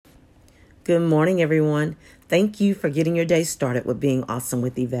Good morning, everyone. Thank you for getting your day started with being awesome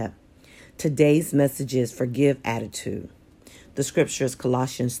with Yvette. Today's message is forgive attitude. The scripture is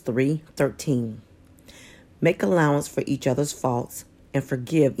Colossians 3:13. Make allowance for each other's faults and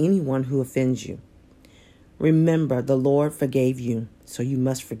forgive anyone who offends you. Remember, the Lord forgave you, so you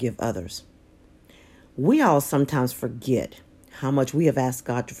must forgive others. We all sometimes forget how much we have asked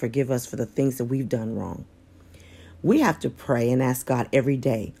God to forgive us for the things that we've done wrong. We have to pray and ask God every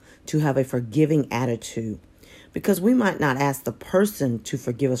day to have a forgiving attitude, because we might not ask the person to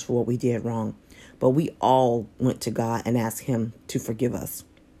forgive us for what we did wrong, but we all went to God and asked Him to forgive us.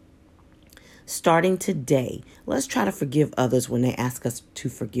 Starting today, let's try to forgive others when they ask us to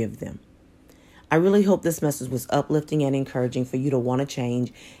forgive them. I really hope this message was uplifting and encouraging for you to want to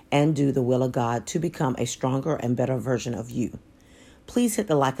change and do the will of God to become a stronger and better version of you. Please hit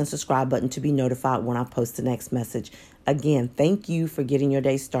the like and subscribe button to be notified when I post the next message. Again, thank you for getting your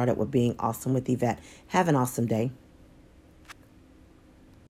day started with being awesome with Yvette. Have an awesome day.